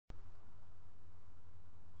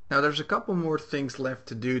Now there's a couple more things left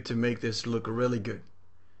to do to make this look really good.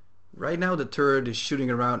 Right now the turret is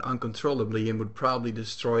shooting around uncontrollably and would probably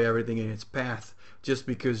destroy everything in its path just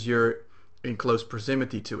because you're in close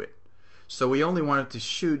proximity to it. So we only want it to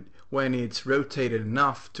shoot when it's rotated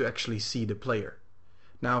enough to actually see the player.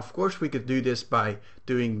 Now of course we could do this by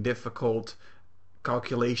doing difficult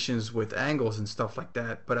calculations with angles and stuff like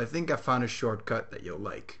that, but I think I found a shortcut that you'll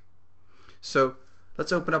like. So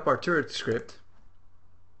let's open up our turret script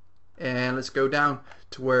and let's go down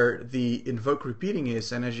to where the invoke repeating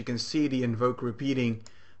is, and as you can see, the invoke repeating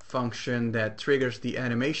function that triggers the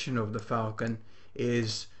animation of the falcon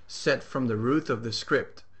is set from the root of the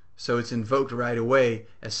script. So it's invoked right away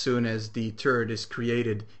as soon as the turret is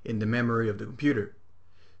created in the memory of the computer.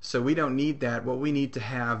 So we don't need that. What we need to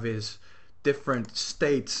have is different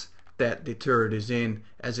states that the turret is in,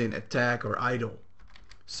 as in attack or idle.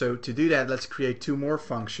 So to do that, let's create two more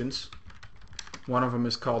functions. One of them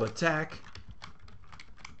is called attack,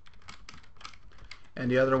 and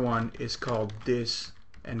the other one is called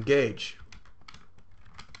disengage.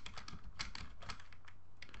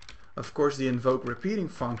 Of course, the invoke repeating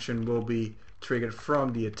function will be triggered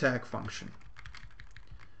from the attack function.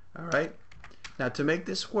 Alright, now to make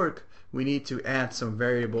this work, we need to add some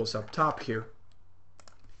variables up top here.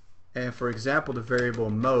 And for example, the variable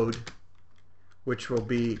mode, which will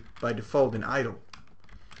be by default in idle.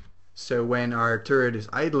 So when our turret is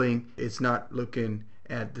idling, it's not looking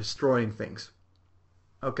at destroying things.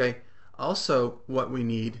 Okay, also what we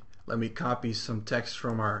need, let me copy some text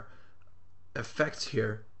from our effects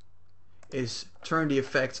here, is turn the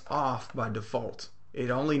effects off by default. It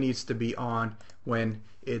only needs to be on when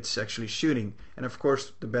it's actually shooting. And of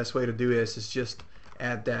course the best way to do this is just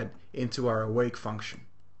add that into our awake function.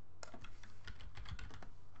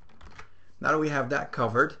 Now that we have that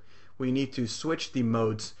covered, we need to switch the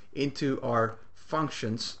modes into our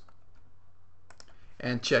functions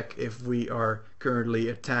and check if we are currently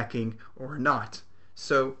attacking or not.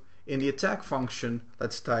 So in the attack function,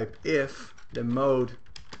 let's type if the mode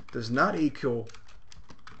does not equal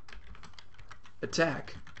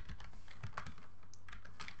attack.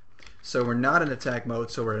 So we're not in attack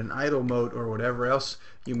mode, so we're in idle mode or whatever else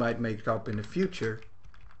you might make up in the future.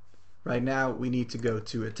 Right now we need to go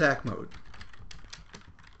to attack mode.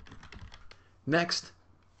 Next,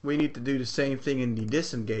 we need to do the same thing in the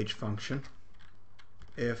disengage function.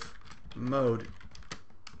 If mode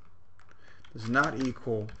does not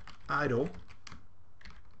equal idle,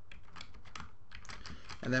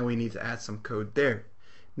 and then we need to add some code there.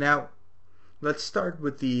 Now let's start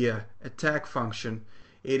with the attack function.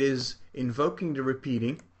 It is invoking the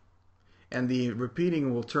repeating, and the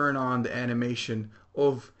repeating will turn on the animation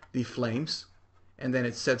of the flames, and then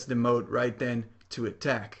it sets the mode right then to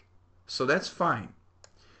attack. So that's fine.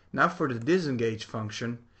 Now for the disengage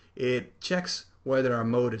function, it checks whether our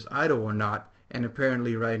mode is idle or not, and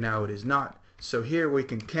apparently right now it is not. So here we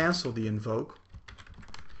can cancel the invoke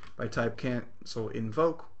by type cancel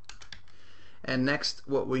invoke. And next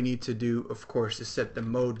what we need to do, of course, is set the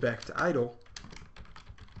mode back to idle.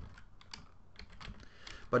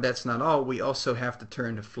 But that's not all, we also have to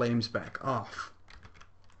turn the flames back off.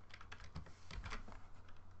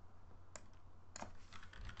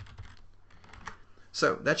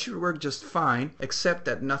 So that should work just fine, except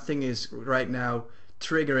that nothing is right now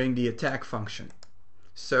triggering the attack function.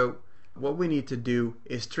 So what we need to do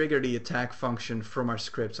is trigger the attack function from our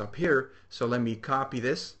scripts up here. So let me copy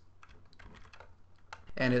this.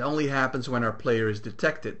 And it only happens when our player is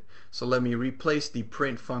detected. So let me replace the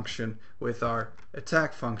print function with our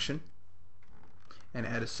attack function and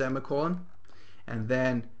add a semicolon, and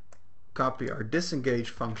then copy our disengage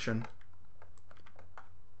function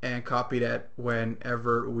and copy that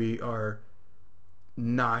whenever we are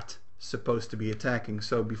not supposed to be attacking,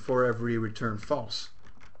 so before every return false.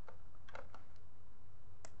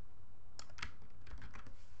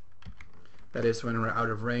 That is when we're out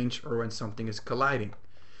of range or when something is colliding.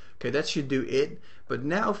 Okay, that should do it. But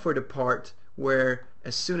now for the part where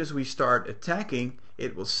as soon as we start attacking,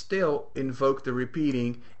 it will still invoke the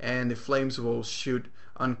repeating and the flames will shoot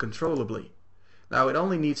uncontrollably. Now it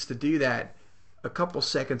only needs to do that a couple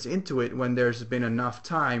seconds into it when there's been enough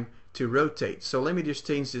time to rotate. So let me just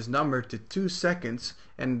change this number to 2 seconds,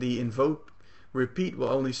 and the invoke repeat will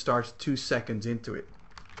only start 2 seconds into it.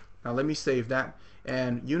 Now let me save that,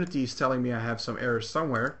 and Unity is telling me I have some errors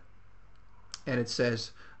somewhere, and it says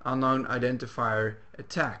unknown identifier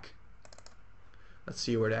attack. Let's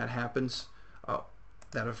see where that happens. Oh,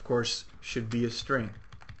 that of course should be a string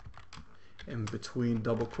in between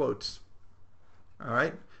double quotes.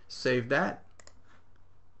 Alright, save that.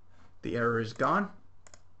 The error is gone.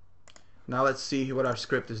 Now let's see what our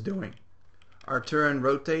script is doing. Our turret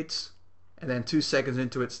rotates, and then 2 seconds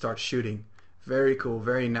into it starts shooting. Very cool,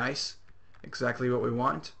 very nice. Exactly what we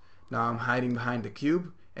want. Now I'm hiding behind the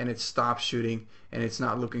cube, and it stops shooting, and it's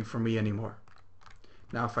not looking for me anymore.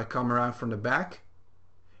 Now if I come around from the back,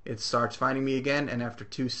 it starts finding me again, and after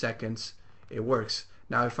 2 seconds it works.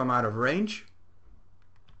 Now if I'm out of range,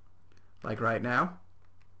 like right now,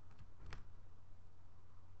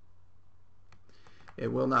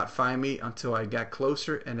 it will not find me until I get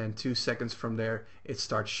closer, and then 2 seconds from there it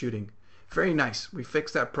starts shooting. Very nice. We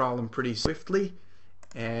fixed that problem pretty swiftly.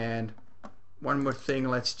 And one more thing,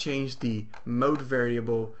 let's change the mode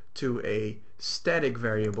variable to a static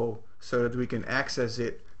variable so that we can access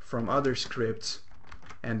it from other scripts,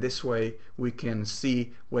 and this way we can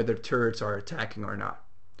see whether turrets are attacking or not.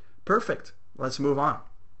 Perfect. Let's move on.